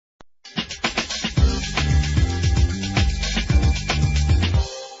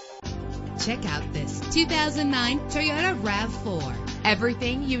2009 Toyota RAV4.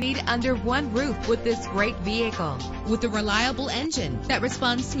 Everything you need under one roof with this great vehicle. With a reliable engine that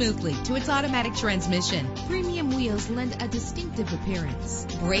responds smoothly to its automatic transmission, premium wheels lend a distinctive appearance.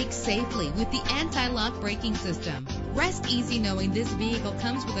 Brake safely with the anti-lock braking system. Rest easy knowing this vehicle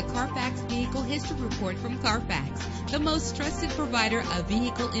comes with a Carfax Vehicle History Report from Carfax, the most trusted provider of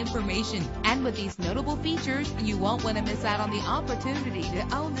vehicle information. And with these notable features, you won't want to miss out on the opportunity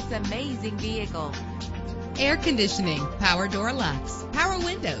to own this amazing vehicle. Air conditioning, power door locks, power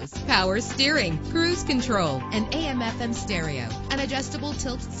windows, power steering, cruise control, and AM/FM stereo, an adjustable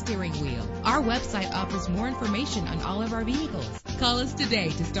tilt steering wheel. Our website offers more information on all of our vehicles. Call us today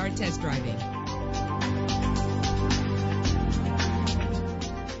to start test driving.